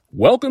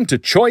Welcome to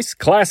Choice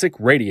Classic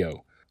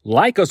Radio.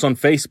 Like us on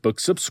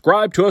Facebook,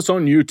 subscribe to us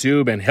on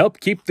YouTube, and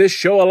help keep this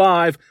show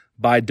alive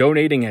by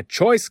donating at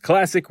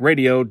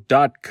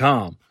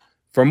choiceclassicradio.com.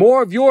 For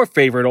more of your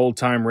favorite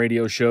old-time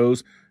radio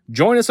shows,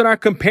 join us on our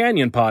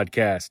companion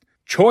podcast,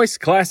 Choice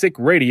Classic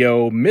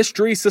Radio,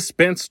 Mystery,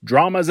 Suspense,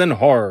 Dramas, and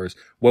Horrors,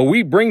 where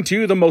we bring to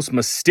you the most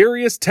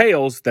mysterious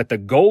tales that the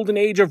golden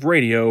age of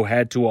radio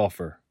had to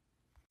offer.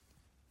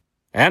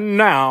 And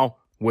now,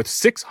 with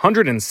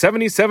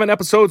 677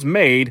 episodes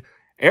made,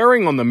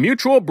 airing on the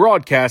Mutual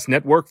Broadcast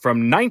Network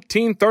from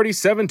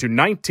 1937 to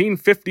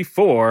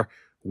 1954,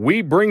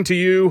 we bring to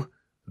you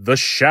The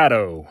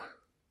Shadow.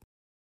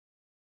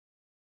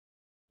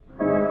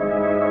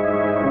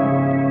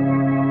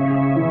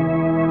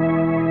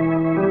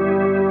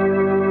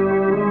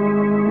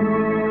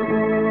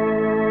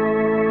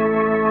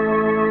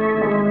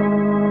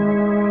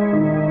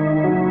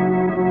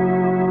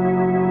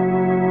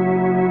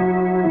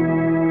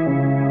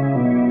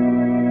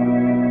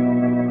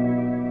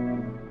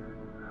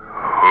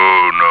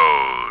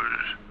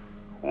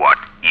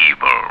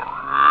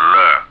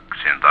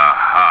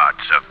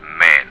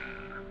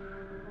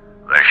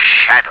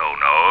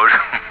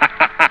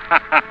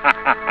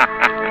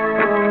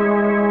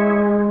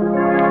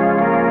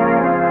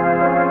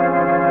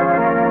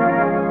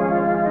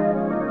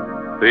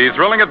 The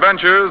thrilling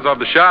adventures of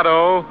the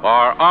Shadow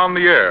are on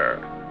the air,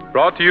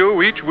 brought to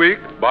you each week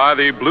by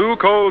the Blue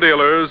Coal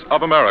Dealers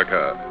of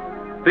America.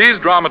 These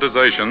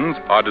dramatizations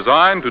are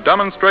designed to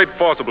demonstrate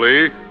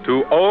forcibly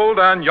to old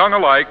and young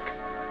alike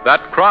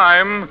that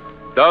crime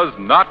does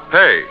not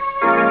pay.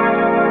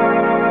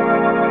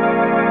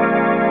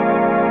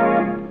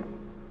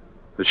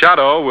 The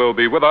Shadow will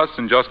be with us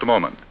in just a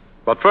moment.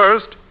 But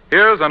first,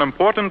 here's an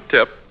important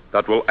tip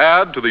that will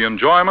add to the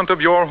enjoyment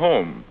of your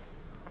home.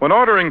 When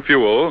ordering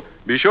fuel,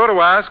 be sure to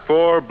ask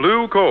for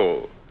blue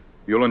coal.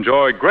 You'll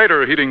enjoy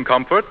greater heating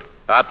comfort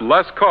at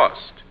less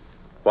cost.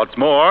 What's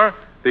more,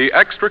 the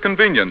extra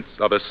convenience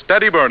of a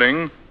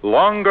steady-burning,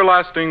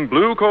 longer-lasting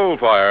blue coal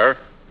fire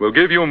will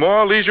give you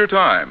more leisure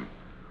time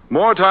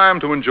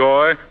to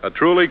enjoy a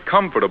truly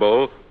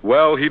comfortable,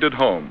 well-heated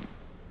home.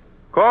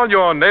 Call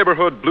your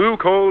neighborhood blue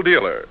coal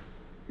dealer.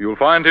 You'll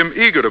find him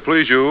eager to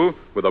please you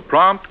with a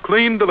prompt,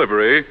 clean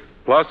delivery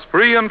plus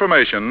free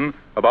information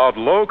about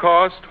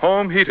low-cost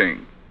home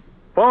heating.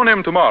 Phone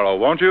him tomorrow,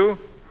 won't you?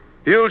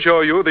 He'll show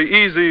you the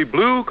easy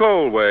blue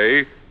coal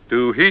way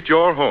to heat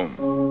your home.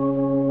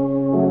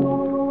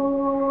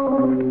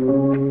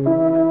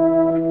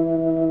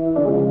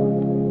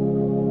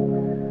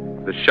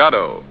 The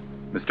Shadow,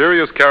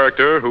 mysterious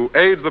character who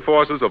aids the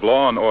forces of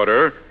law and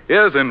order,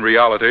 is in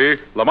reality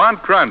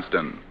Lamont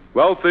Cranston,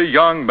 wealthy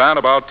young man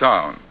about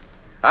town.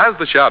 As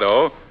the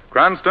Shadow,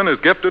 Cranston is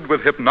gifted with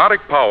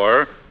hypnotic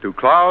power to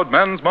cloud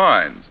men's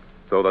minds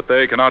so that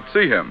they cannot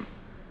see him.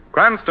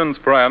 Cranston's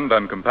friend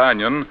and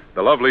companion,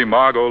 the lovely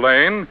Margot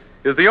Lane,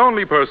 is the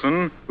only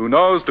person who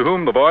knows to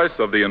whom the voice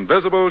of the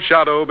invisible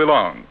Shadow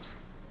belongs.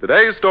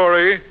 Today's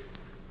story,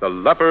 The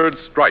Leopard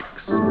Strikes.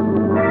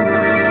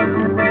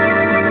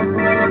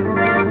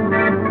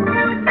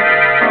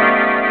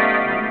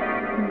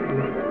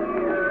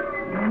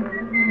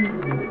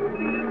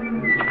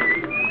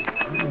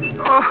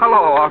 Oh,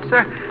 hello,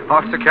 officer.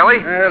 Officer Kelly.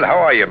 Well, how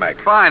are you, Mac?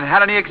 Fine.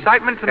 Had any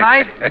excitement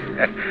tonight?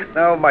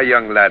 Now, my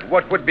young lad,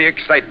 what would be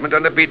excitement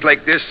on a beat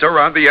like this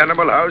around the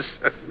animal house?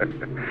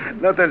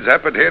 Nothing's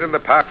happened here in the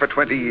park for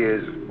 20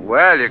 years.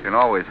 Well, you can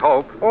always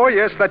hope. Oh,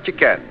 yes, that you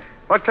can.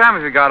 What time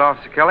have you got,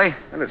 Officer Kelly?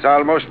 And it's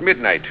almost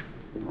midnight.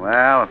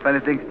 Well, if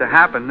anything's to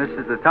happen, this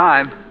is the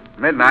time.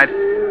 Midnight.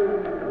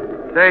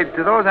 Say,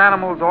 do those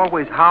animals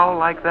always howl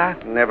like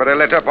that? Never a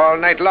let up all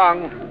night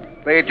long.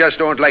 They just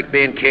don't like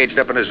being caged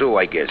up in a zoo,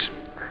 I guess.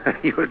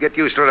 You'll get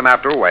used to them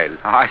after a while.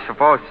 I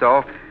suppose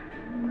so.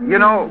 You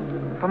know,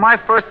 for my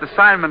first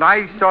assignment,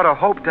 I sort of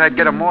hoped I'd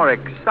get a more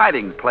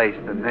exciting place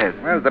than this.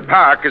 Well, the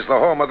park is the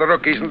home of the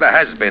rookies and the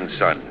has-beens,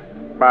 son.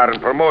 Barring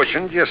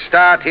promotions, you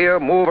start here,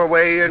 move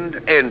away, and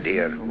end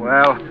here.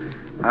 Well,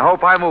 I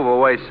hope I move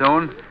away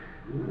soon.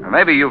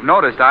 Maybe you've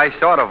noticed I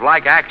sort of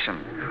like action.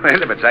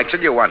 Well, if it's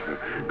action you want,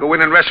 go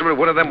in and wrestle with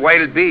one of them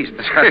wild beasts.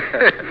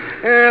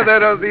 Yeah,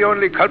 they're the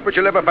only culprit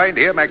you'll ever find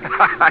here, Mac.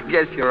 I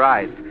guess you're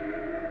right.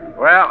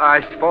 Well,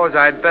 I suppose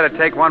I'd better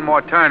take one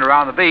more turn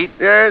around the beat.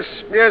 Yes,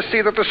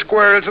 see that the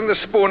squirrels and the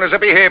spooners are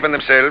behaving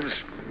themselves.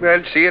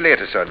 Well, see you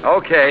later, son.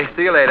 Okay,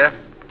 see you later.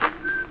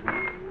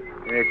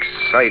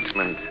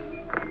 Excitement.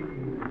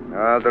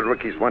 Ah, the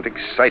rookies want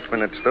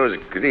excitement. It's those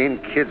green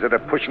kids that are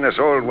pushing us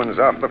old ones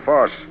off the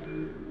force.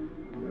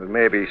 Well,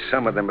 maybe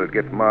some of them will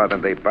get more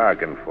than they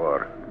bargained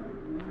for.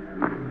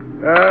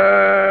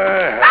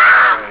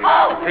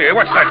 Hey,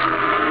 what's that?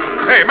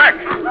 Hey, Mac!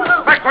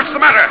 Mac, what's the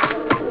matter?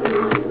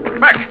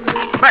 Mac,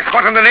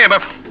 what in the name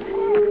of...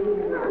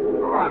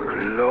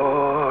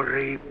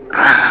 Glory be.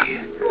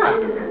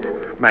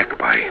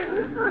 Magpie.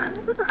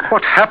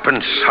 What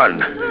happened,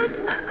 son?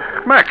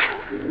 Mac,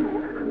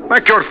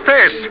 your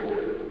face.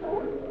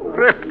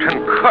 Ripped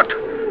and cut.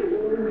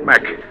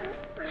 Mac,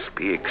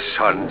 speak,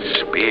 son,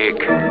 speak.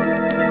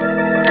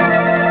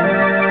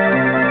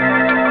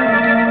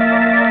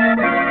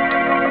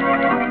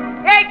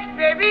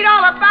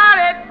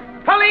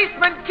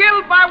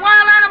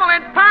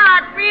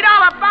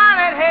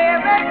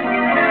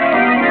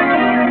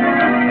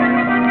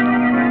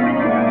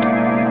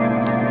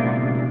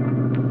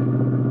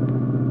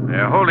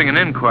 They're holding an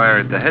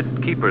inquiry at the head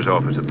keeper's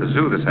office at the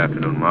zoo this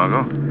afternoon,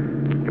 Margot.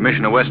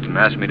 Commissioner Weston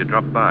asked me to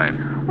drop by.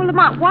 Well,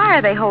 Lamont, why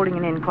are they holding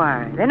an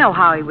inquiry? They know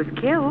how he was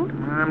killed.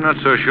 I'm not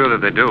so sure that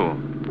they do.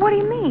 What do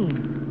you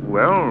mean?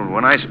 Well,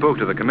 when I spoke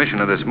to the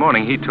commissioner this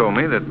morning, he told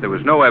me that there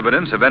was no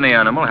evidence of any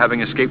animal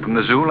having escaped from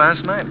the zoo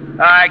last night.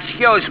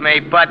 Excuse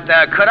me, but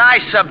could I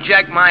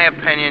subject my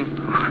opinion?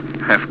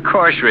 Of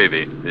course,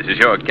 Shrevey. This is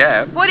your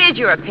cab. What is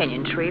your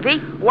opinion,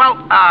 Shrevey?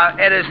 Well,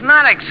 it is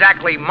not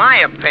exactly my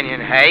opinion,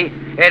 Hay.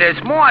 It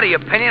is more the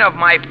opinion of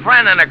my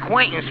friend and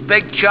acquaintance,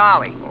 Big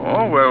Charlie.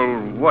 Oh,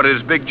 well, what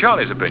is Big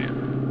Charlie's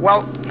opinion?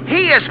 Well,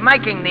 he is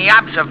making the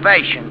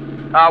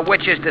observation,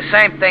 which is the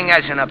same thing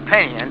as an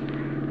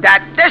opinion,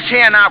 that this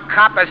here now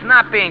cop is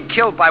not being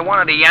killed by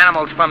one of the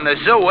animals from the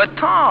zoo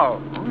at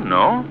all. Oh,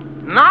 no?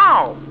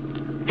 No.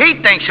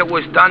 He thinks it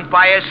was done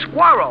by a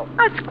squirrel.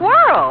 A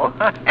squirrel?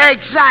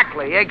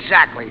 Exactly.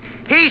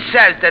 He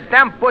says that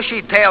them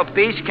bushy-tailed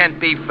beasts can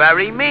be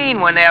very mean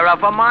when they're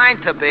of a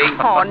mind to be.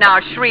 Oh, now,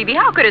 Shrevey,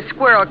 how could a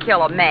squirrel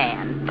kill a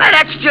man? Well,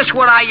 that's just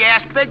what I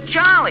asked Big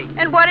Charlie.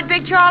 And what did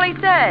Big Charlie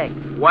say?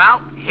 Well,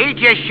 he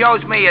just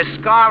shows me a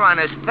scar on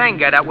his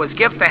finger that was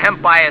given to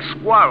him by a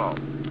squirrel.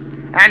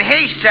 And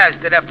he says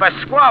that if a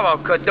squirrel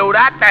could do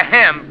that to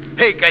him,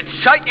 he could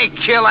certainly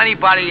kill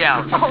anybody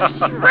else. Oh,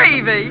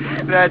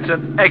 Shrevey. That's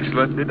an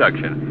excellent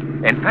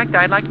deduction. In fact,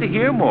 I'd like to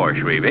hear more,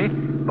 Shrevey.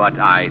 But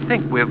I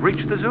think we've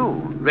reached the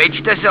zoo.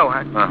 Reached the zoo,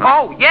 huh? Uh-huh.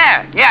 Oh,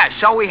 yeah,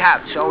 so we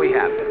have. All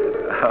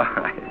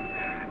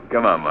right.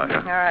 Come on, Martha.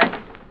 All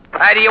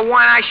right. Do you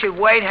want I should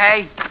wait,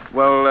 Hay?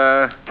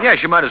 Well,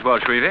 yes, you might as well,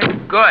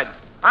 Shrevey. Good.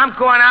 I'm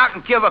going out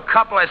and give a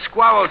couple of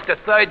squirrels the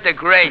third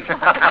degree.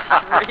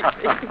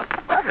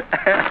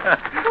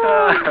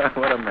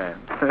 What a man.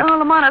 Oh,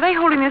 Lamont, are they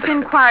holding this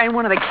inquiry in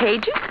one of the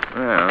cages?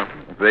 Well,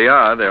 if they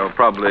are, they'll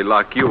probably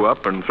lock you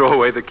up and throw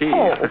away the key.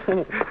 Oh.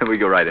 We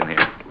go right in here.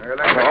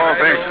 Oh,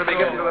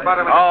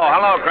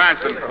 hello,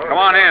 Cranston. Come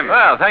on in.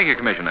 Well, thank you,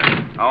 Commissioner.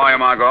 How are you,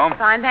 Margot?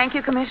 Fine, thank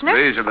you, Commissioner.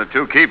 These are the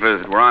two keepers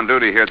that were on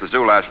duty here at the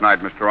zoo last night,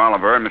 Mr.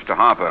 Oliver and Mr.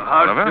 Harper.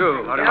 Oliver?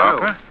 How do you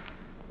Harper?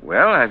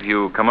 Well, have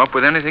you come up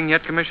with anything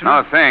yet,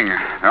 Commissioner? No thing.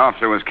 The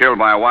officer was killed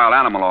by a wild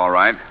animal, all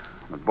right.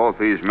 But both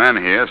these men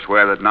here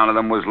swear that none of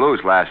them was loose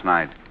last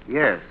night.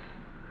 Yes,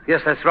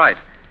 that's right.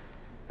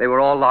 They were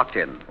all locked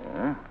in.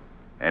 Oh.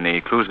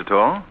 Any clues at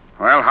all?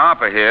 Well,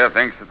 Harper here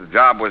thinks that the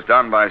job was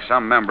done by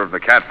some member of the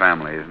cat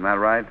family. Isn't that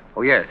right?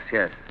 Oh, yes.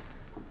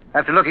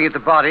 After looking at the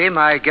body,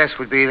 my guess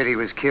would be that he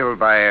was killed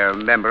by a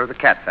member of the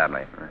cat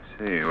family. I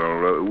see.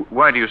 Well,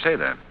 why do you say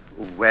that?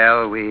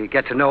 Well, we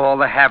get to know all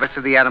the habits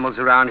of the animals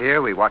around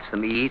here. We watch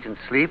them eat and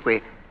sleep.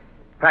 We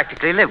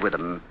practically live with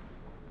them.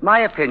 My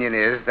opinion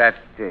is that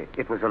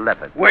it was a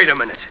leopard. Wait a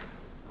minute.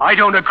 I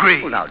don't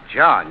agree. Well, now,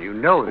 John, you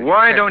know that...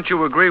 Why don't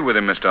you agree with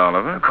him, Mr.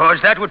 Oliver? Because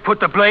that would put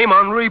the blame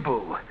on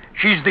Rebu.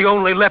 She's the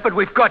only leopard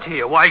we've got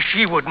here. Why,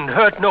 she wouldn't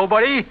hurt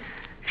nobody.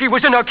 She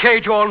was in her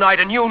cage all night,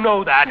 and you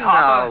know that,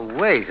 Harper. Now,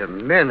 wait a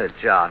minute,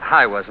 John.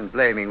 I wasn't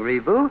blaming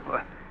Rebu.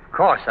 Of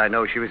course I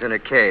know she was in a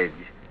cage.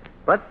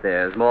 But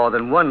there's more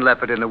than one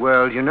leopard in the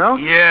world, you know?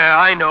 Yeah,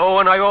 I know,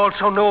 and I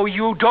also know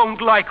you don't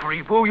like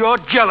Rebu. You're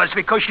jealous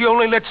because she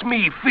only lets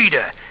me feed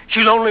her.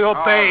 She'll only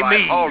obey All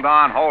right, me. Hold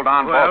on,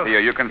 Well, both of you.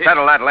 You can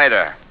settle that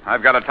later.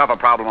 I've got a tougher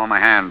problem on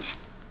my hands.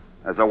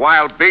 There's a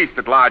wild beast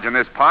at large in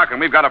this park, and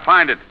we've got to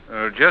find it.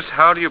 Just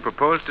how do you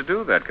propose to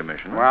do that,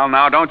 Commissioner? Well,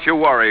 now, don't you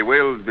worry.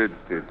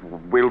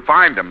 We'll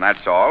find him,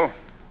 that's all.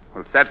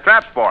 We'll set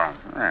traps for him.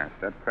 Yeah,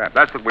 set traps.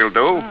 That's what we'll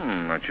do.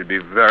 That should be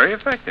very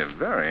effective,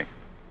 very.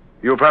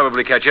 You'll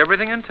probably catch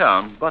everything in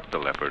town but the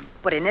leopard.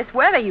 But in this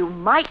weather, you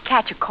might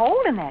catch a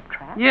cold in that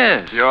trap.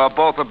 Yes. You're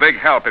both a big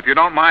help. If you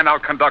don't mind,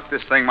 I'll conduct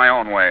this thing my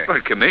own way.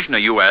 But, Commissioner,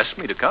 you asked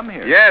me to come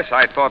here. Yes,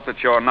 I thought that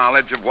your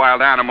knowledge of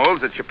wild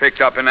animals that you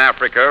picked up in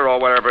Africa or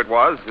wherever it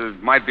was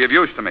might be of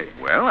use to me.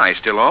 Well, I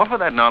still offer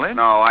that knowledge.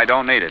 No, I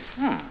don't need it.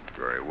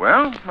 Very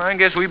well. I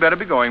guess we better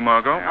be going,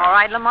 Margot. All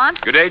right, Lamont.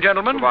 Good day,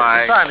 gentlemen.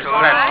 Goodbye. Goodbye, Mr.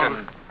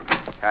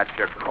 Cranston. Catch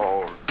a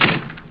cold.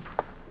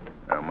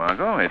 Well,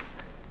 Margot, it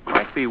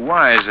might be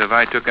wise if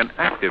I took an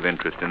active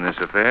interest in this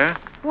affair.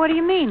 What do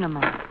you mean,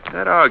 Lamont?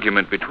 That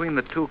argument between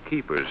the two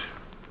keepers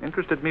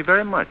interested me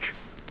very much.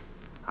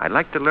 I'd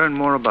like to learn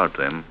more about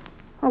them.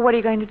 Well, what are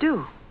you going to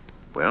do?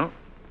 Well,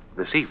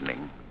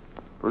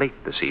 late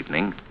this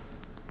evening,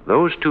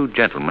 those two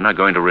gentlemen are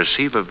going to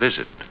receive a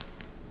visit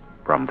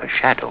from the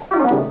shadow.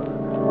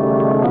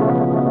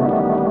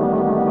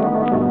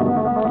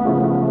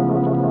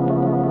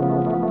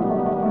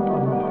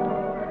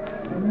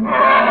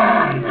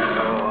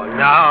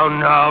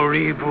 Now,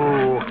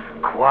 Rebu.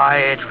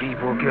 Quiet,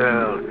 Rebu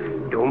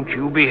girl. Don't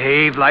you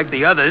behave like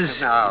the others.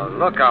 Now,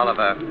 look,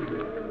 Oliver.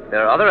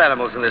 There are other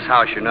animals in this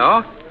house, you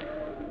know.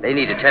 They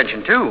need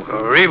attention, too.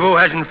 Rebu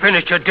hasn't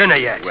finished her dinner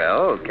yet.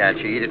 Well, can't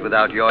she eat it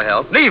without your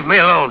help? Leave me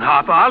alone,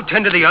 Harper. I'll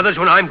tend to the others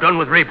when I'm done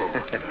with Rebu.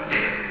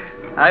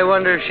 I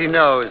wonder if she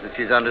knows that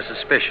she's under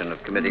suspicion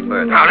of committing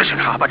murder. Now, listen,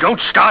 Harper, don't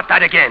start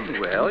that again.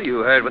 Well, you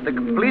heard what the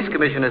police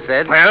commissioner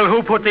said. Well,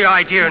 who put the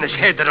idea in his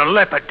head that a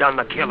leopard done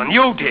the killing?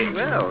 You did.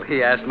 Well,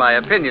 he asked my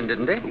opinion,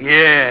 didn't he?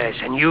 Yes,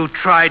 and you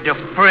tried to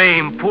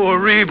frame poor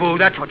Rebu.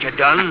 That's what you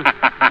done.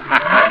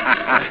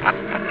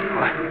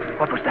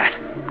 What was that?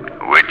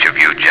 Which of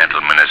you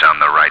gentlemen is on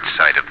the right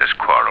side of this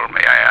quarrel,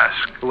 may I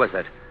ask? Who was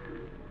that?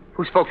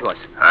 Who spoke to us?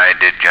 I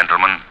did,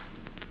 gentlemen.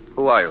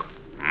 Who are you?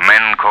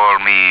 Men call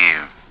me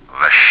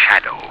the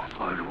Shadow.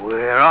 But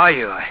where are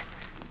you? I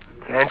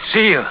can't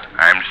see you.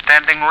 I'm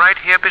standing right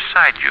here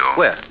beside you.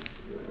 Where?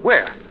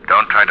 Where?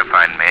 Don't try to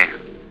find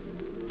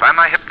me. By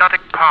my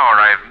hypnotic power,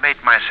 I've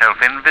made myself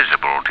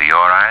invisible to your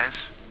eyes.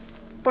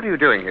 What are you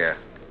doing here?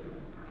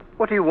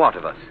 What do you want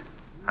of us?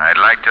 I'd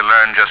like to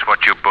learn just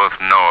what you both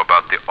know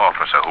about the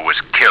officer who was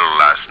killed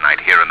last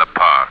night here in the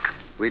park.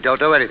 We don't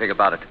know anything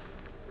about it,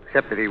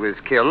 except that he was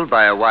killed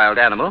by a wild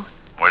animal.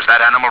 Was that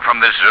animal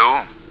from the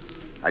zoo?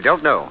 I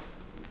don't know.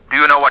 Do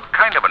you know what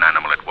kind of an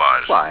animal it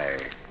was? Why,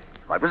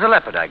 it was a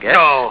leopard, I guess.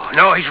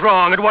 No, he's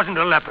wrong. It wasn't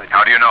a leopard.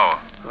 How do you know?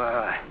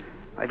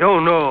 I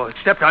don't know,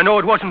 except I know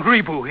it wasn't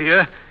Rebu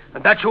here.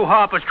 And that's who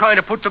Harper's trying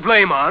to put the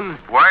blame on.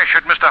 Why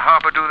should Mr.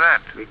 Harper do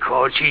that?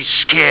 Because he's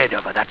scared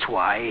of her, that's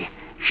why.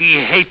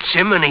 She hates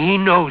him, and he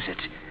knows it.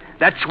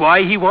 That's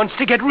why he wants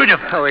to get rid of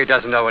her. Oh, he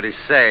doesn't know what he's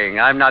saying.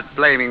 I'm not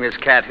blaming this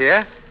cat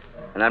here,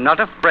 and I'm not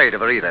afraid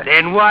of her either.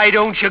 Then why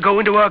don't you go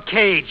into her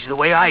cage the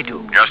way I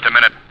do? Just a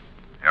minute.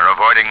 You're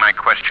avoiding my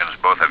questions,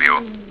 both of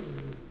you.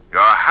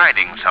 You're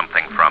hiding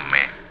something from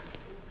me.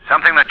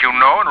 Something that you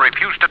know and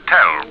refuse to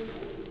tell.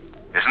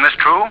 Isn't this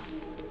true?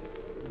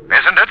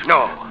 Isn't it?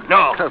 No.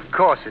 Of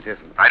course it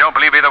isn't. I don't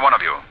believe either one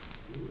of you.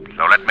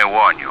 So let me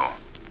warn you.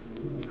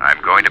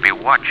 I'm going to be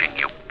watching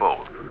you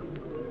both.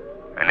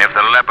 And if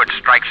the leopard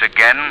strikes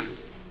again,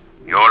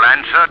 you'll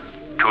answer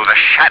to the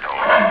Shadow.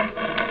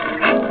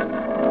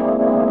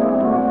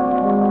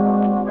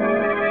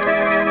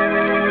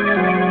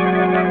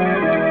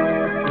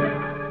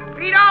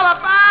 Read all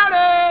about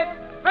it.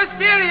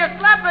 Mysterious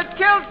leopard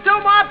kills 2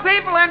 more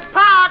people in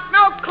park.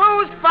 No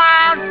clues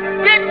found.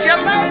 Get you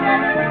later.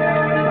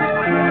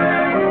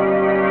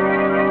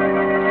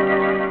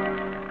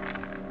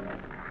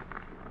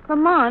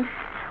 Lamont,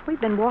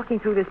 we've been walking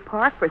through this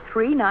park for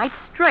 3 nights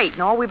straight,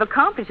 and all we've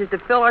accomplished is to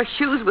fill our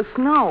shoes with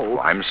snow.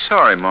 I'm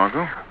sorry,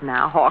 Margot.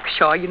 Now,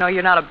 Hawkshaw, you know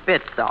you're not a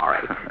bit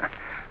sorry.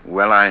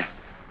 Well, I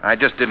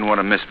just didn't want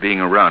to miss being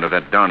around if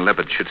that darn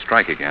leopard should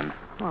strike again.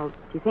 Well, do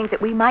you think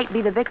that we might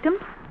be the victims?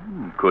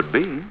 Could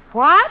be.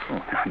 What?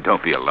 Oh,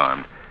 don't be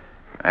alarmed.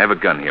 I have a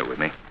gun here with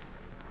me.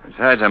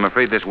 Besides, I'm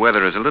afraid this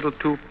weather is a little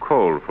too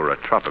cold for a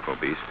tropical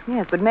beast.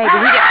 Yes, but maybe he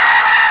got...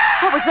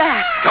 What was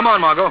that? Come on,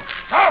 Margot.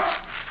 Stop!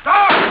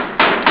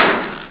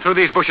 Through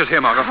these bushes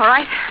here, Margot. All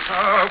right.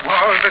 Oh,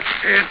 all the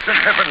saints in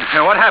heaven.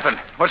 Now, what happened?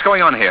 What's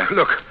going on here?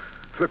 Look,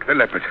 the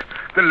leopard.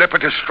 The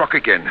leopard has struck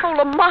again. Oh,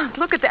 Lamont,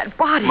 look at that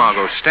body.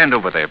 Margot, stand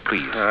over there,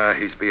 please.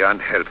 He's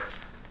beyond help.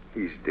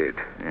 He's dead.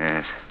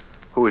 Yes.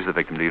 Who is the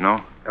victim, do you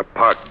know? A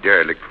park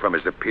derelict from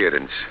his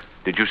appearance.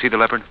 Did you see the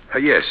leopard?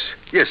 Yes,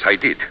 I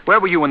did. Where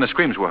were you when the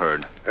screams were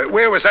heard?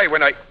 Where was I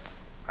when I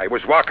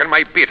was walking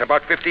my beat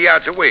about 50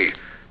 yards away.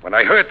 When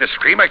I heard the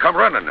scream, I come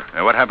running.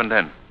 What happened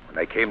then? When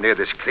I came near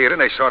this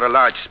clearing, I saw a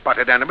large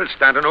spotted animal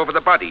standing over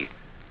the body,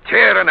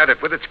 tearing at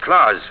it with its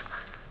claws.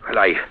 Well,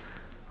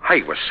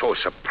 I was so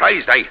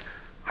surprised,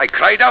 I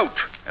cried out.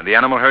 And the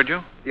animal heard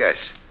you? Yes.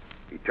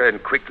 He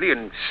turned quickly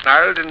and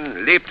snarled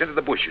and leaped into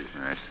the bushes.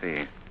 I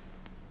see.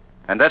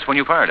 And that's when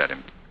you fired at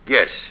him?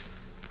 Yes.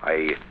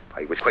 I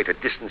was quite a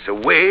distance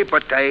away,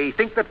 but I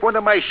think that one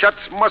of my shots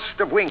must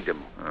have winged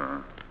him.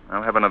 Oh.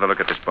 I'll have another look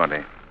at this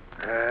body.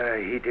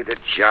 He did a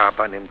job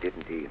on him,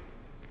 didn't he?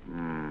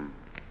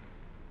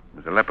 It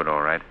was a leopard,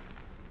 all right.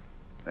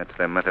 That's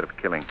their method of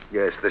killing.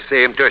 Yes, the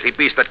same dirty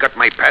beast that got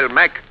my pal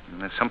Mac.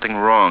 And there's something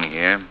wrong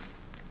here.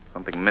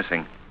 Something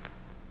missing.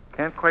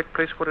 Can't quite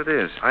place what it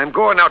is. I'm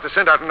going now to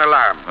send out an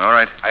alarm. All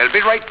right. I'll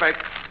be right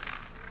back.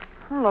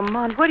 Oh,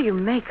 Lamont, what do you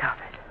make of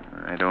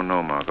it? I don't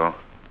know, Margot.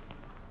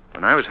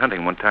 When I was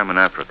hunting one time in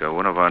Africa,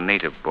 one of our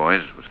native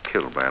boys was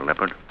killed by a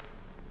leopard.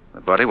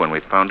 The body, when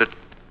we found it,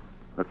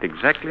 looked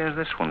exactly as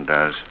this one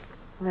does.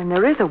 Well, then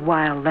there is a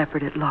wild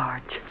leopard at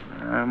large.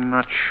 I'm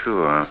not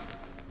sure.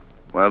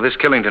 Well, this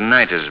killing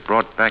tonight has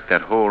brought back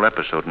that whole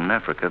episode in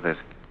Africa. There's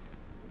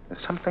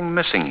something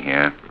missing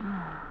here.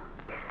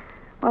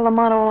 Well,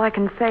 Lamont, all I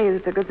can say is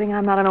it's a good thing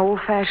I'm not an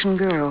old-fashioned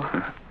girl.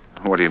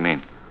 What do you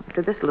mean?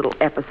 After this little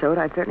episode,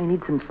 I'd certainly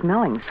need some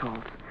smelling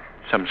salts.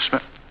 Some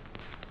smell...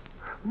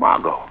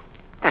 Margot,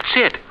 that's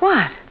it.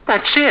 What?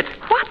 That's it.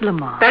 What,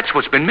 Lamont? That's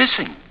what's been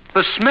missing.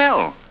 The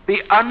smell.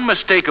 The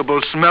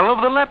unmistakable smell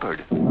of the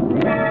leopard.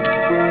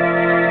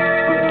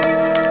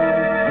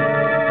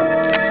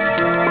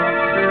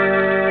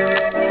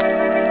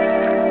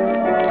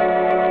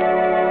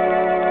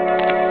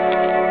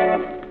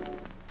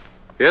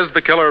 Is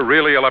the killer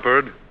really a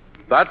leopard?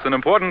 That's an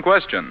important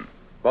question.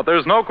 But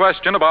there's no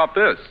question about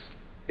this.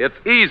 It's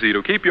easy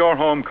to keep your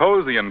home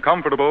cozy and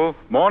comfortable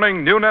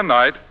morning, noon, and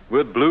night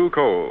with Blue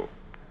Coal.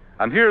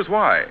 And here's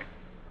why.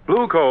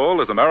 Blue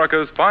coal is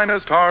America's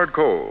finest hard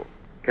coal,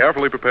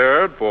 carefully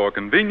prepared for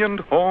convenient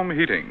home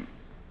heating.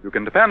 You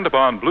can depend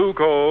upon blue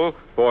coal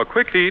for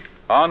quick heat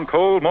on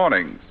cold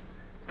mornings,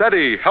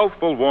 steady,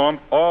 healthful warmth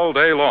all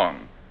day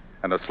long,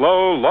 and a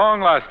slow,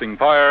 long-lasting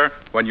fire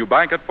when you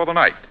bank it for the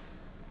night.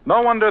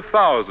 No wonder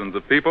thousands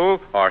of people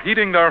are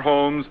heating their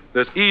homes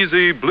this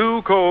easy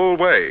blue coal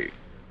way.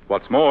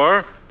 What's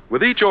more,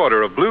 with each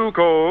order of blue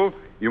coal,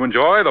 you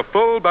enjoy the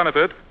full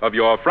benefit of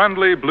your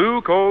friendly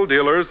blue coal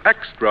dealer's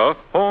extra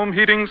home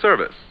heating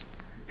service.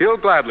 He'll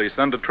gladly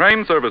send a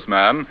trained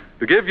serviceman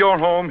to give your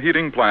home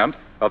heating plant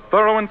a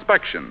thorough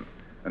inspection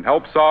and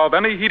help solve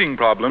any heating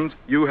problems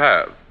you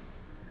have.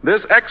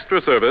 This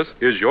extra service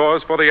is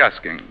yours for the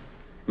asking.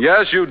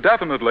 Yes, you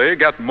definitely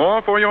get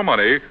more for your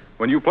money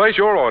when you place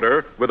your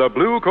order with a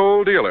blue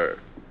coal dealer.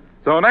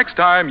 So next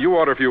time you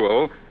order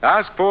fuel,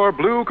 ask for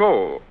blue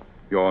coal.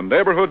 Your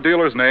neighborhood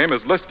dealer's name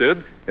is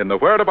listed in the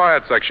Where to Buy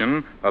It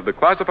section of the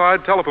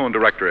classified telephone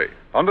directory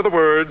under the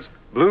words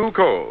Blue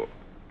Coal.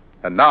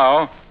 And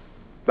now,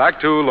 back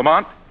to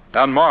Lamont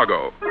and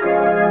Margot.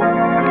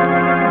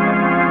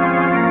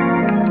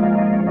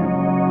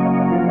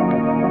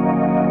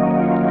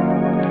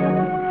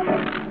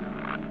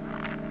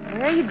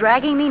 Where are you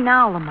dragging me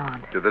now,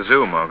 Lamont? To the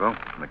zoo, Margot.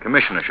 The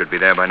commissioner should be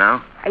there by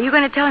now. Are you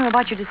going to tell him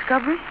about your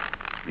discovery?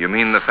 You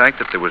mean the fact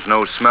that there was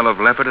no smell of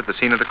leopard at the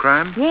scene of the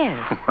crime? Yes.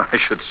 I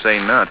should say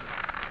not.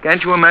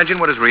 Can't you imagine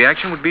what his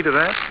reaction would be to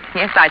that?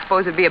 Yes, I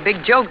suppose it'd be a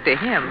big joke to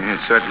him. Yes,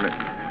 certainly.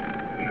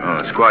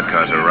 Oh, the squad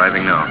cars are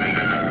arriving now.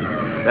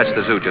 That's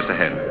the zoo just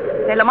ahead.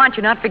 Say, Lamont,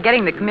 you're not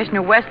forgetting that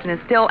Commissioner Weston is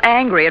still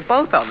angry at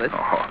both of us.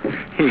 Oh,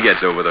 he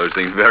gets over those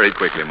things very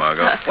quickly,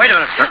 Margot. Wait a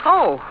minute, sir.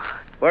 Oh.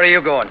 Where are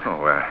you going?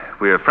 Oh,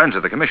 we're friends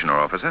of the commissioner,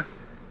 officer.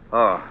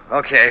 Oh,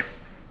 okay.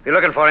 If you're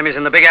looking for him, he's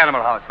in the big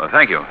animal house. Oh,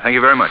 thank you. Thank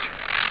you very much.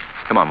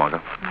 Come on,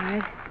 Margot. All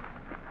right.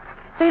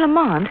 Say,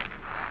 Lamont,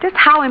 just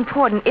how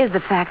important is the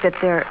fact that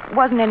there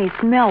wasn't any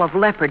smell of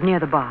leopard near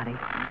the body?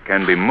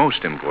 Can be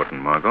most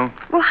important, Margot.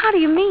 Well, how do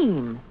you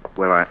mean?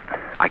 Well,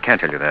 I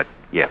can't tell you that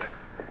yet.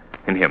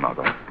 In here,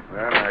 Margot.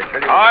 Well, I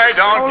tell you... I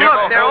don't give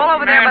look, a they're all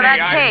over there by that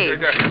Manny.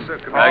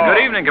 cage.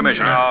 Good evening,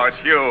 Commissioner. Oh,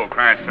 it's you,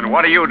 Cranston.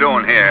 What are you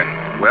doing here?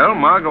 Well,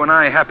 Margot and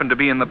I happened to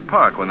be in the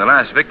park when the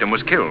last victim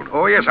was killed.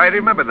 Oh, yes, I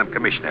remember them,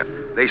 Commissioner.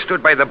 They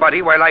stood by the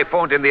body while I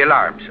phoned in the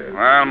alarm, sir.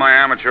 Well, my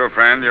amateur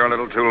friend, you're a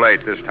little too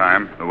late this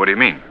time. What do you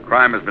mean?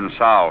 Crime has been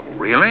solved.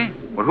 Really?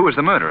 Well, who is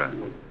the murderer?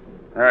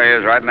 There he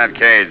is, right in that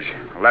cage.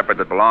 A leopard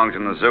that belongs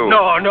in the zoo.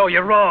 No,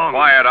 you're wrong.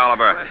 Quiet,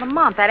 Oliver.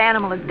 Lamont, that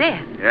animal is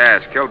dead.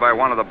 Yes, killed by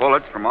one of the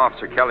bullets from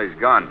Officer Kelly's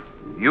gun.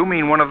 You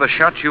mean one of the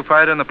shots you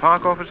fired in the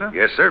park, officer?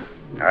 Yes, sir.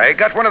 I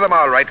got one of them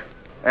all right.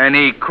 And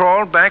he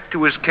crawled back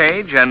to his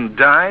cage and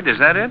died, is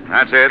that it?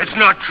 That's it. It's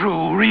not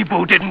true.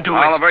 Rebo didn't do it.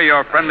 Oliver,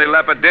 your friendly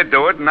leopard did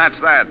do it, and that's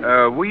that.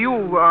 Were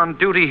you on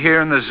duty here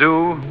in the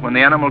zoo when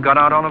the animal got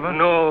out, Oliver?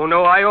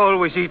 No, I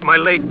always eat my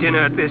late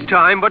dinner at this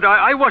time, but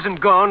I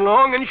wasn't gone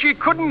long, and she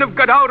couldn't have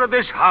got out of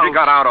this house. She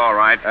got out all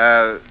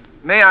right.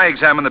 May I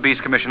examine the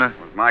beast, Commissioner?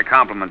 My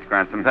compliments,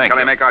 Cranston. Thank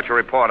Kelly, you. make out your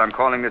report. I'm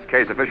calling this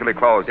case officially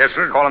closed. Yes,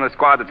 sir. Calling the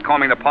squad that's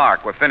combing the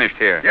park. We're finished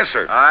here. Yes,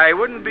 sir. I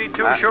wouldn't be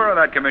too sure of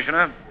that,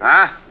 Commissioner.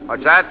 Huh?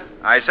 What's that?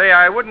 I say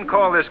I wouldn't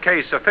call this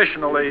case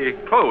officially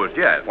closed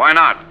yet. Why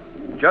not?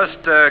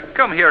 Just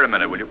come here a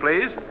minute, will you,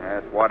 please?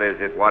 Yes, what is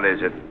it? What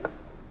is it?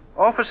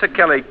 Officer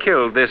Kelly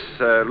killed this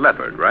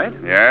leopard, right?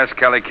 Yes,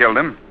 Kelly killed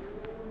him.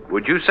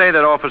 Would you say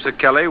that Officer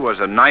Kelly was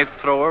a knife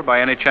thrower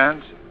by any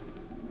chance?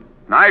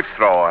 Knife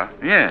thrower?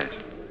 Yes.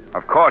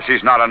 Of course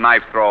he's not a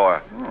knife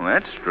thrower. Oh,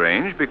 that's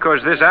strange,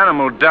 because this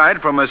animal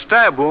died from a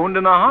stab wound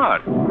in the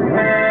heart.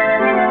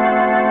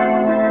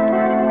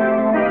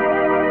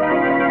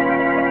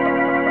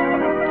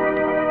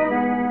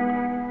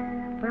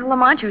 Well,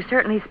 Lamont, you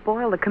certainly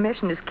spoiled the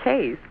commissioner's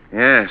case.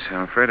 Yes,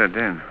 I'm afraid I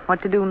did.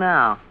 What to do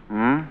now?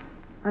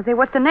 I say,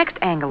 what's the next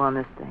angle on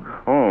this thing?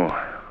 Oh,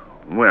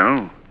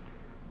 well,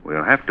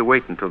 we'll have to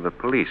wait until the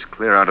police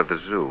clear out of the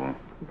zoo.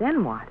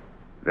 Then what?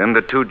 Then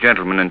the two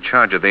gentlemen in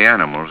charge of the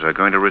animals are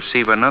going to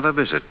receive another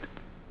visit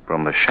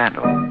from the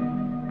shadow.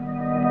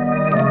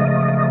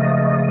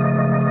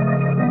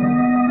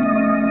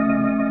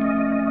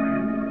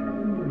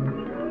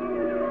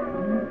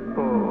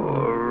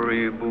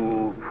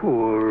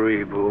 Poor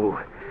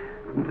Rebo.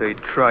 They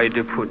tried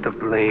to put the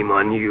blame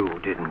on you,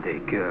 didn't they,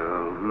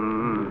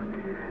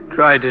 girl?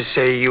 Tried to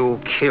say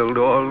you killed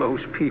all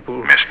those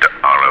people. Mr.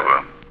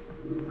 Oliver.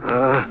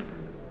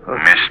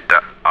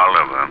 Mr.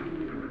 Oliver.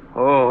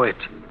 Oh,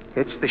 it's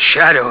the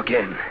shadow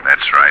again.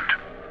 That's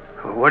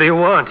right. What do you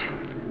want?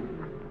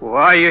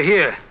 Why are you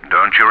here?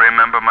 Don't you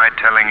remember my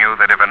telling you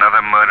that if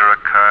another murder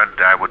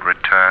occurred, I would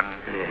return?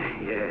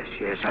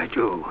 Yes, I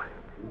do.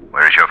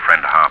 Where's your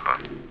friend Harper?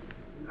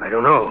 I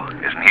don't know.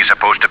 Isn't he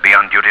supposed to be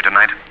on duty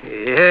tonight?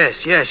 Yes,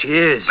 he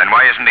is. Then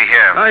why isn't he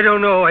here? I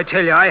don't know, I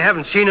tell you. I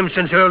haven't seen him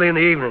since early in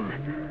the evening.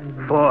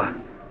 Before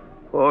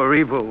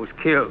Rebo was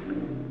killed.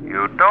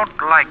 You don't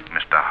like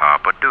Mr.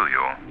 Harper, do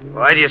you?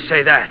 Why do you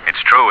say that?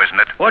 It's true, isn't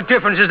it? What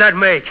difference does that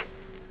make?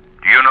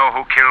 Do you know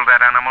who killed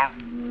that animal?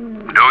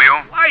 Do you?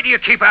 I Why do you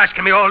keep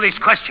asking me all these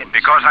questions?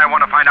 Because I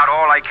want to find out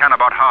all I can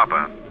about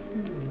Harper.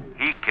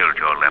 He killed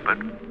your leopard.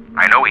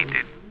 I know he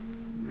did.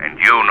 And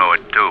you know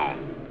it, too.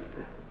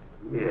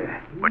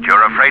 Yeah. But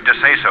you're afraid to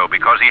say so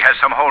because he has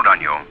some hold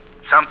on you.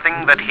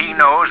 Something that he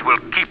knows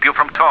will keep you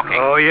from talking.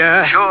 Oh,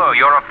 yeah? Sure,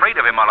 you're afraid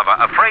of him, Oliver.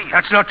 Afraid.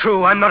 That's not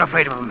true. I'm not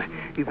afraid of him.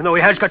 Even though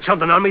he has got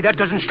something on me, that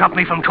doesn't stop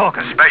me from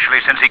talking. Especially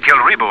since he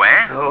killed Rebu,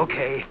 eh?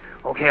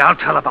 Okay, I'll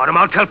tell about him.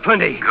 I'll tell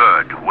plenty.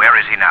 Good. Where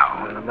is he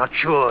now? Well, I'm not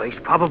sure. He's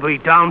probably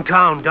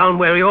downtown, down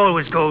where he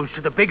always goes,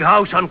 to the big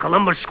house on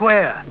Columbus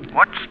Square.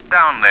 What's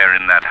down there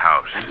in that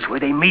house? That's where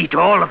they meet.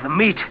 All of them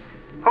meet.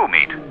 Who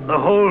meet? The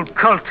whole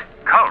cult.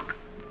 Cult?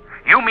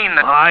 You mean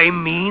that... I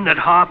mean that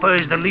Harper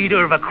is the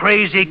leader of a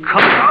crazy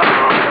cult.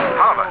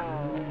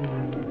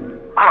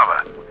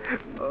 Oliver.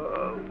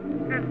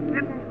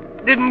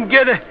 Didn't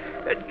get a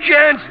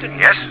chance to...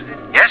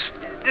 Yes?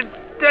 To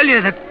tell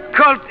you the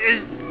cult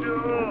is...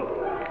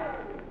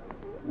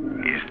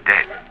 He's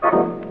dead.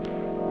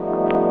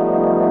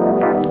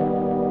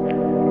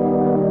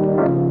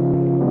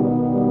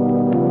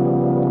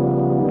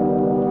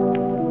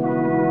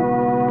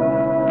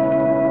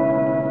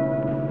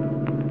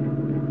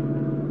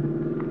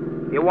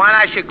 You want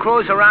I should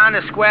cruise around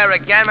the square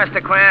again,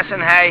 Mr. Cranston,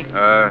 hey?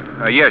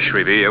 Yes,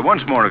 Shrevey.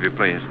 Once more, if you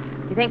please.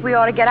 You think we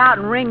ought to get out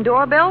and ring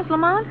doorbells,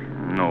 Lamont?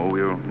 No,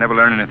 we'll never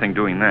learn anything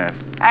doing that.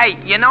 Hey,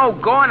 you know,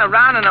 going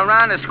around and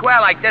around the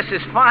square like this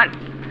is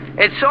fun.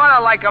 It's sort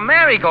of like a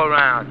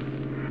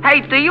merry-go-round.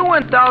 Hey, do you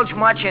indulge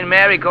much in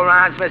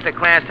merry-go-rounds, Mr.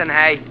 Cranston,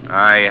 hey?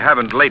 I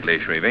haven't lately,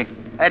 Shrevey.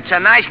 It's a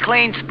nice,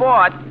 clean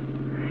sport.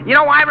 You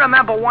know, I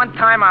remember one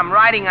time I'm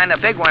riding on the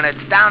big one.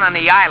 It's down on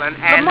the island,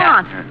 and...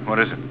 Lamont! What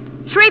is it?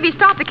 Shrevey,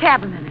 stop the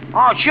cab a minute.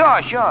 Oh,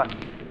 sure.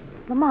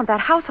 Lamont, that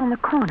house on the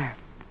corner.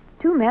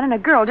 2 men and a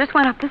girl just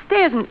went up the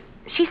stairs, and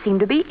she seemed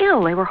to be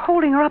ill. They were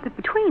holding her up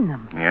between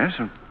them. Yes?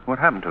 And what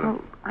happened to them?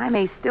 Well, I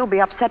may still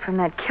be upset from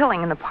that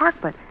killing in the park,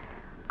 but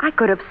I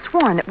could have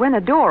sworn that when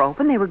the door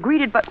opened, they were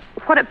greeted by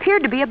what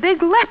appeared to be a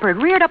big leopard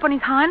reared up on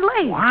his hind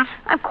legs. What?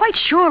 I'm quite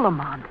sure,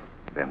 Lamont.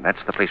 Then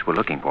that's the place we're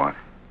looking for.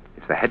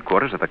 It's the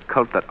headquarters of the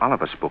cult that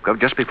Oliver spoke of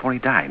just before he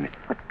died.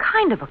 What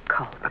kind of a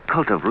cult? A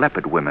cult of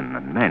leopard women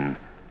and men.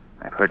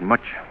 I've heard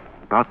much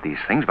about these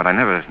things, but I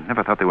never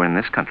thought they were in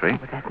this country. Oh,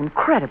 but that's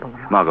incredible,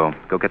 Lamont. Margot,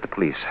 go get the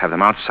police. Have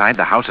them outside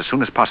the house as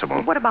soon as possible.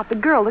 Well, what about the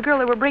girl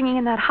they were bringing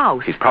in that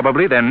house? She's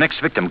probably their next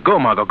victim. Go,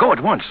 Margot. Go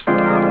at once.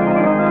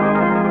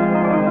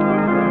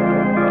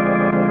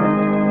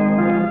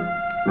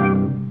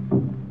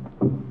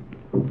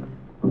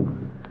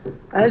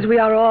 As we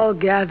are all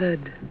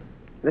gathered,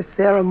 the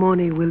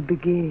ceremony will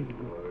begin.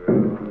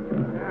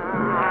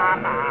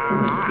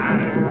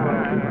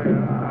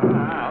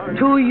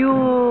 To you,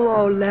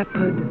 O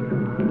leopard,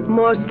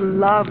 most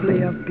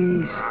lovely of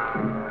beasts,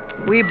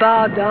 we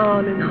bow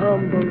down in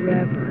humble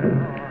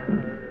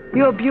reverence.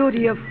 Your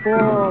beauty of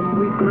form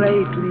we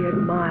greatly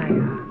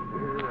admire.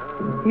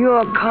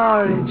 Your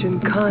courage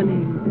and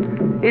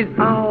cunning is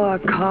our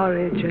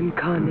courage and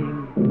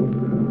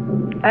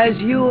cunning. As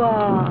you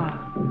are,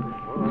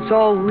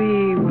 so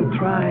we will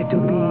try to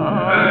be.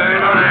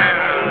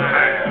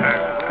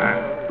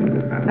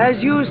 As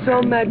you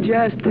so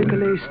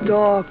majestically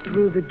stalk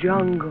through the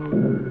jungle,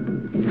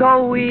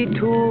 so we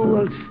too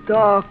will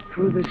stalk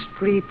through the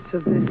streets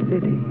of the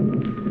city.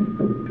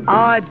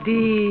 Our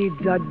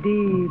deeds are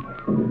deeds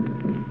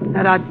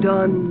that are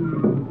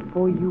done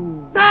for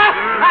you.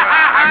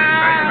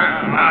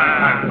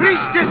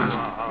 Priestess!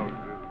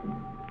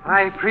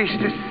 High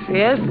priestess.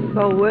 Yes,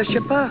 O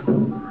worshiper?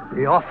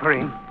 The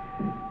offering.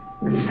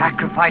 The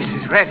sacrifice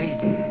is ready.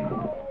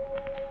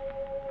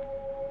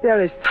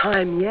 There is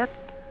time yet.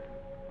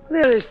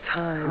 There is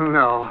time.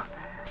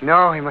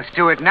 No, we must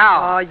do it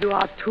now. Oh, you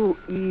are too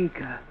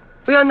eager.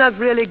 We are not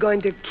really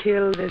going to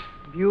kill this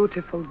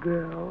beautiful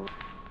girl.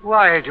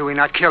 Why do we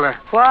not kill her?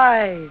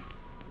 Why?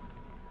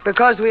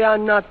 Because we are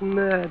not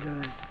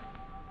murderers.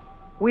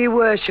 We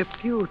worship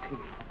beauty,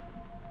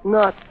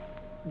 not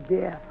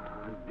death.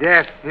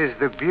 Death is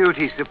the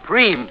beauty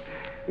supreme.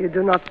 You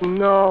do not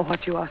know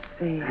what you are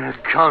saying. The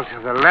cult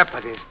of the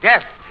leopard is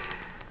death.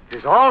 It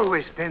has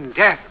always been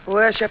death.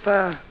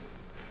 Worshipper,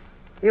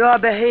 you are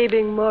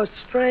behaving most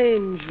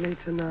strangely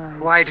tonight.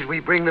 Why did we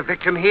bring the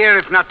victim here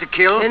if not to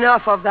kill?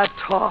 Enough of that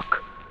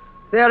talk.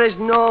 There is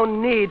no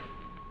need.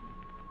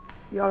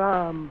 Your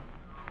arm.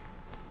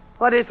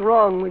 What is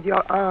wrong with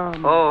your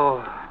arm?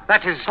 Oh,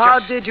 that is How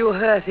just... did you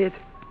hurt it?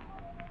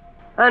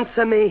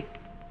 Answer me.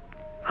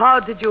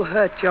 How did you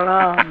hurt your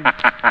arm?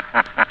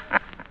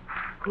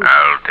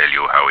 I'll tell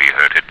you how he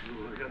hurt it.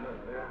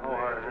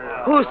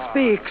 Who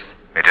speaks?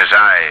 It is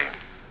I,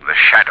 the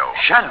Shadow.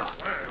 Shadow?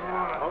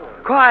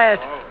 Quiet.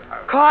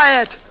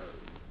 Quiet.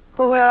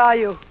 Where are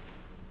you?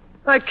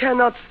 I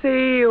cannot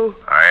see you.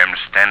 I am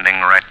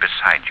standing right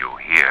beside you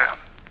here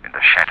in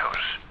the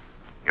shadows.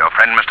 Your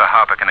friend, Mr.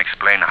 Harper, can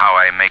explain how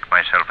I make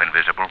myself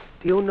invisible.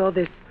 Do you know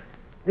this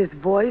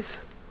voice?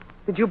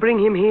 Did you bring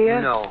him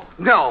here? No.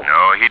 No,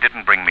 he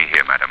didn't bring me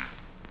here, madam.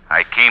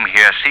 I came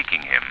here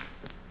seeking him.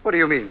 What do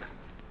you mean?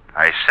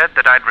 I said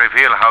that I'd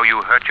reveal how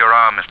you hurt your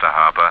arm, Mr.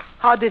 Harper.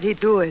 How did he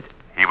do it?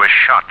 He was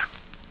shot.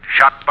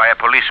 Shot by a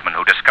policeman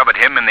who discovered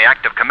him in the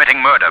act of committing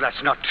murder.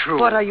 That's not true.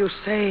 What are you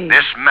saying?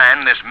 This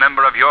man, this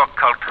member of your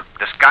cult,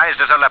 disguised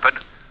as a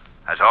leopard,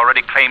 has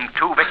already claimed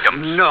 2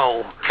 victims.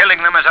 No. Killing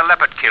them as a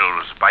leopard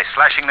kills by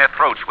slashing their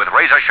throats with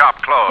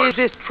razor-sharp claws. Is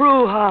this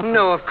true, Harper?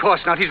 No, of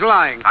course not. He's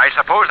lying. I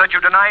suppose that you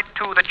denied,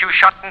 too, that you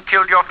shot and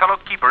killed your fellow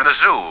keeper in the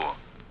zoo,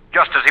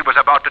 just as he was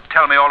about to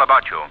tell me all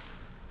about you.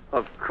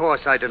 Of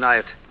course I deny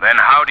it. Then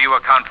how do you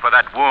account for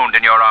that wound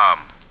in your arm?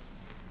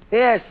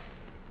 Yes.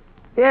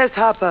 Yes,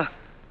 Harper.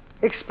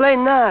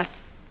 Explain that.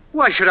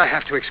 Why should I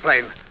have to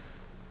explain?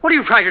 What are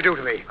you trying to do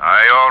to me?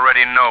 I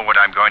already know what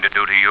I'm going to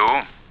do to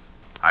you.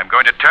 I'm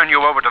going to turn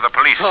you over to the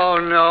police. Oh,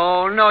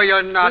 no. No,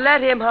 you're not.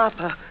 Let him,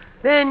 Harper.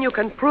 Then you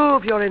can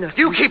prove your innocence.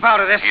 You keep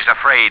out of this. He's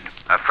afraid.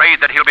 Afraid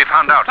that he'll be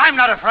found out. I'm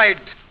not afraid.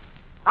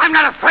 I'm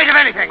not afraid of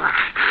anything.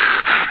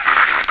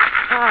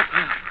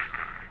 Harper.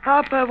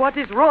 Harper, what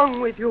is wrong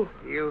with you?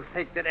 You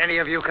think that any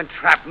of you can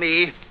trap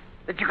me?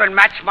 That you can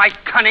match my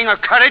cunning or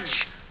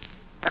courage?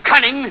 The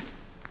cunning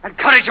and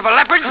courage of a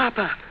leopard?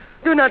 Harper,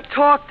 do not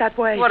talk that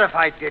way. What if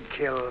I did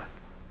kill?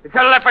 It's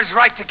a leopard's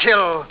right to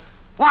kill.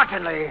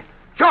 Wantonly.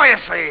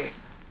 Joyously.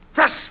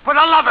 Just for the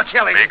love of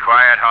killing. Be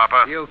quiet,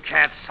 Harper. You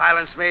can't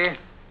silence me.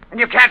 And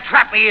you can't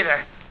trap me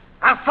either.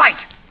 I'll fight.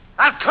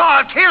 I'll claw.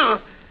 I'll kill.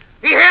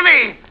 You hear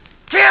me?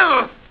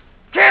 Kill.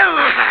 Kill.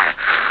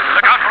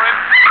 Look out for him.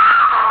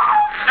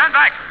 Stand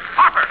back.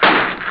 Harper.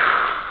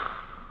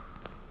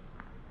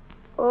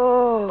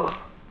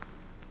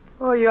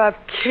 Oh, you have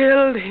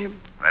killed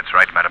him. That's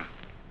right, madam.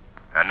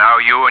 And now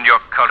you and your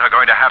cult are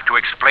going to have to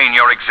explain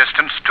your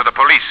existence to the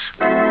police.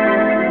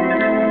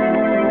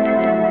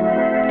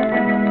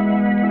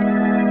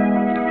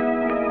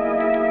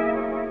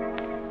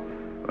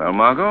 Well,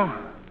 Margot,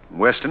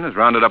 Weston has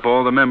rounded up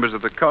all the members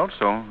of the cult,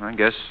 so I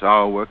guess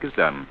our work is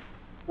done.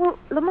 Well,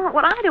 Lamont,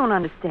 what I don't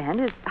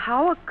understand is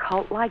how a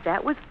cult like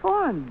that was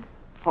formed.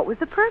 What was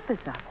the purpose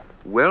of it?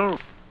 Well,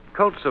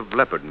 cults of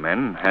leopard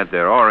men had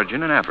their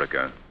origin in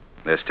Africa.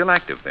 They're still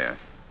active there.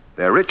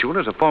 Their ritual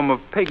is a form of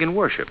pagan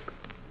worship.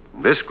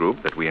 This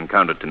group that we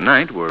encountered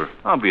tonight were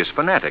obvious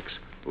fanatics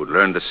who'd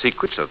learned the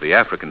secrets of the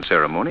African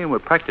ceremony and were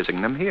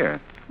practicing them here.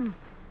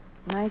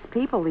 Nice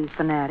people, these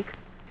fanatics.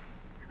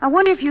 I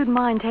wonder if you'd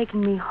mind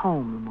taking me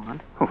home,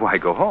 Lamont. Why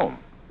go home?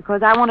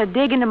 Because I want to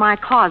dig into my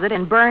closet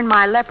and burn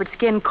my leopard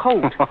skin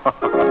coat.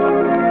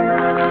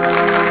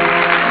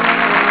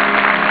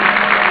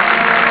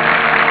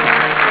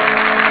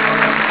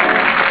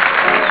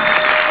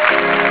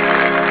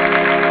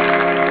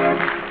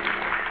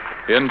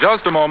 In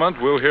just a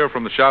moment, we'll hear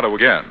from the Shadow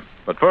again.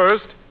 But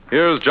first,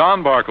 here's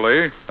John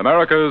Barclay,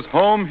 America's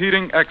home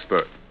heating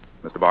expert.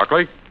 Mr.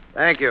 Barclay?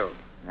 Thank you.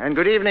 And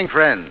good evening,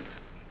 friends.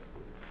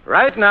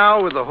 Right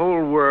now, with the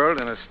whole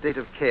world in a state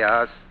of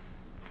chaos,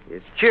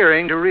 it's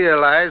cheering to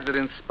realize that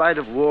in spite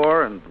of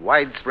war and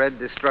widespread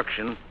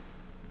destruction,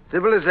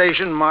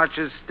 civilization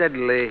marches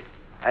steadily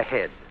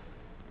ahead.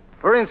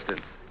 For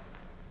instance,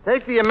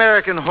 take the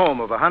American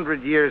home of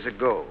 100 years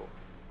ago.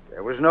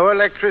 There was no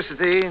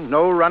electricity,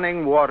 no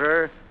running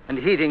water, and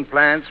heating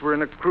plants were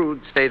in a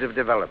crude state of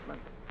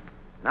development.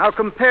 Now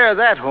compare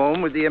that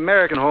home with the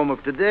American home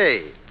of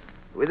today,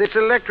 with its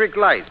electric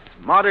lights,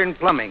 modern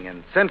plumbing,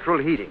 and central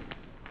heating.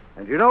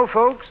 And you know,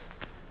 folks,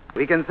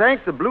 we can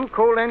thank the blue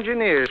coal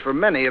engineers for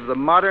many of the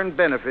modern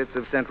benefits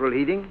of central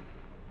heating.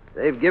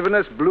 They've given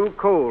us blue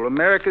coal,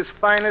 America's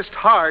finest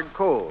hard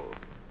coal.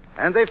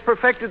 And they've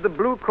perfected the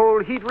blue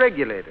coal heat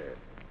regulator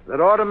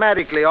that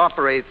automatically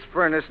operates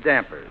furnace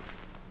dampers.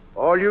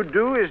 All you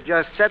do is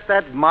just set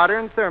that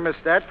modern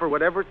thermostat for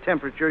whatever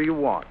temperature you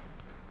want.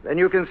 Then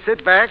you can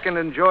sit back and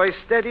enjoy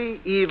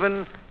steady,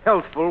 even,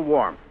 healthful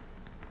warmth.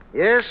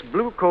 Yes,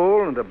 blue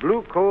coal and the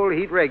blue coal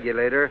heat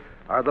regulator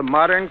are the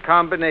modern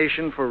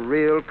combination for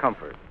real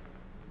comfort.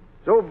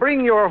 So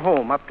bring your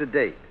home up to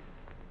date.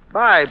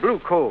 Buy blue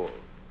coal.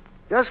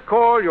 Just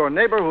call your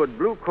neighborhood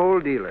blue coal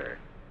dealer.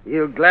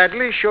 He'll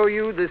gladly show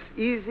you this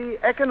easy,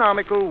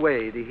 economical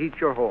way to heat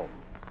your home.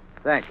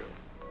 Thank you.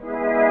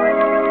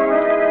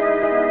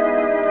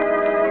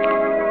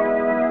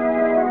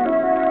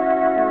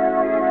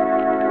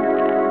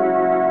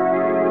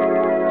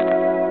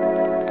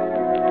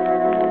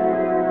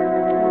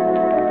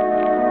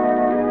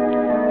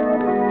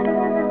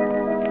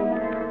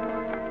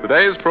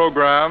 Today's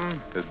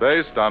program is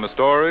based on a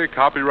story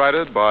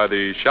copyrighted by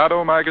the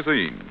Shadow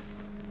magazine.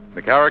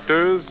 The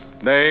characters,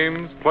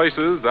 names,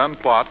 places, and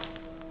plot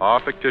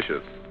are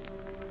fictitious.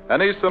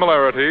 Any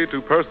similarity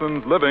to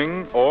persons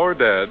living or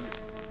dead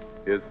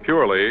is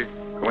purely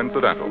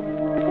coincidental.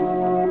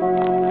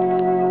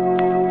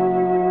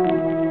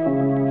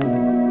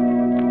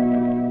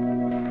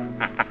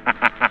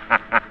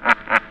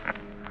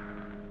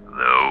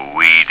 The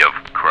weed of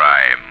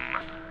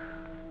crime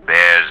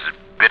bears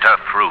bitter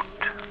fruit.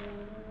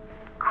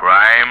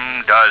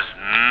 Crime does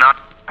not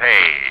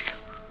pay.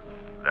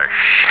 The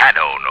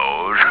Shadow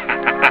knows.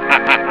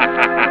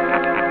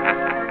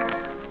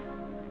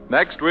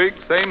 Next week,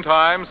 same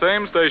time,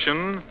 same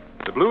station,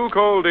 The Blue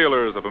Coal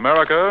Dealers of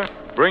America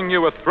bring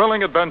you a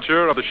thrilling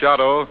adventure of the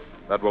shadow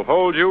that will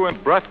hold you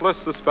in breathless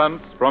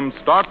suspense from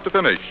start to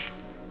finish.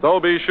 So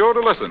be sure to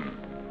listen.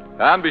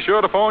 And be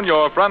sure to phone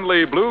your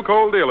friendly Blue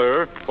Coal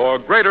dealer for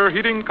greater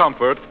heating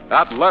comfort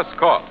at less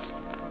cost.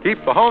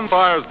 Keep the home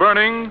fires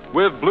burning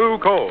with Blue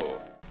Coal.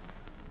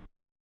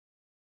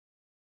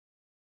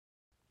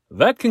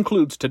 That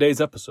concludes today's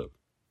episode.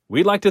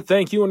 We'd like to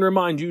thank you and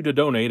remind you to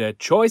donate at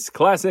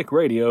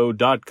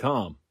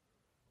choiceclassicradio.com.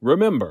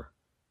 Remember,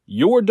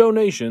 your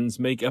donations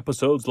make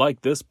episodes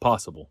like this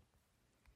possible.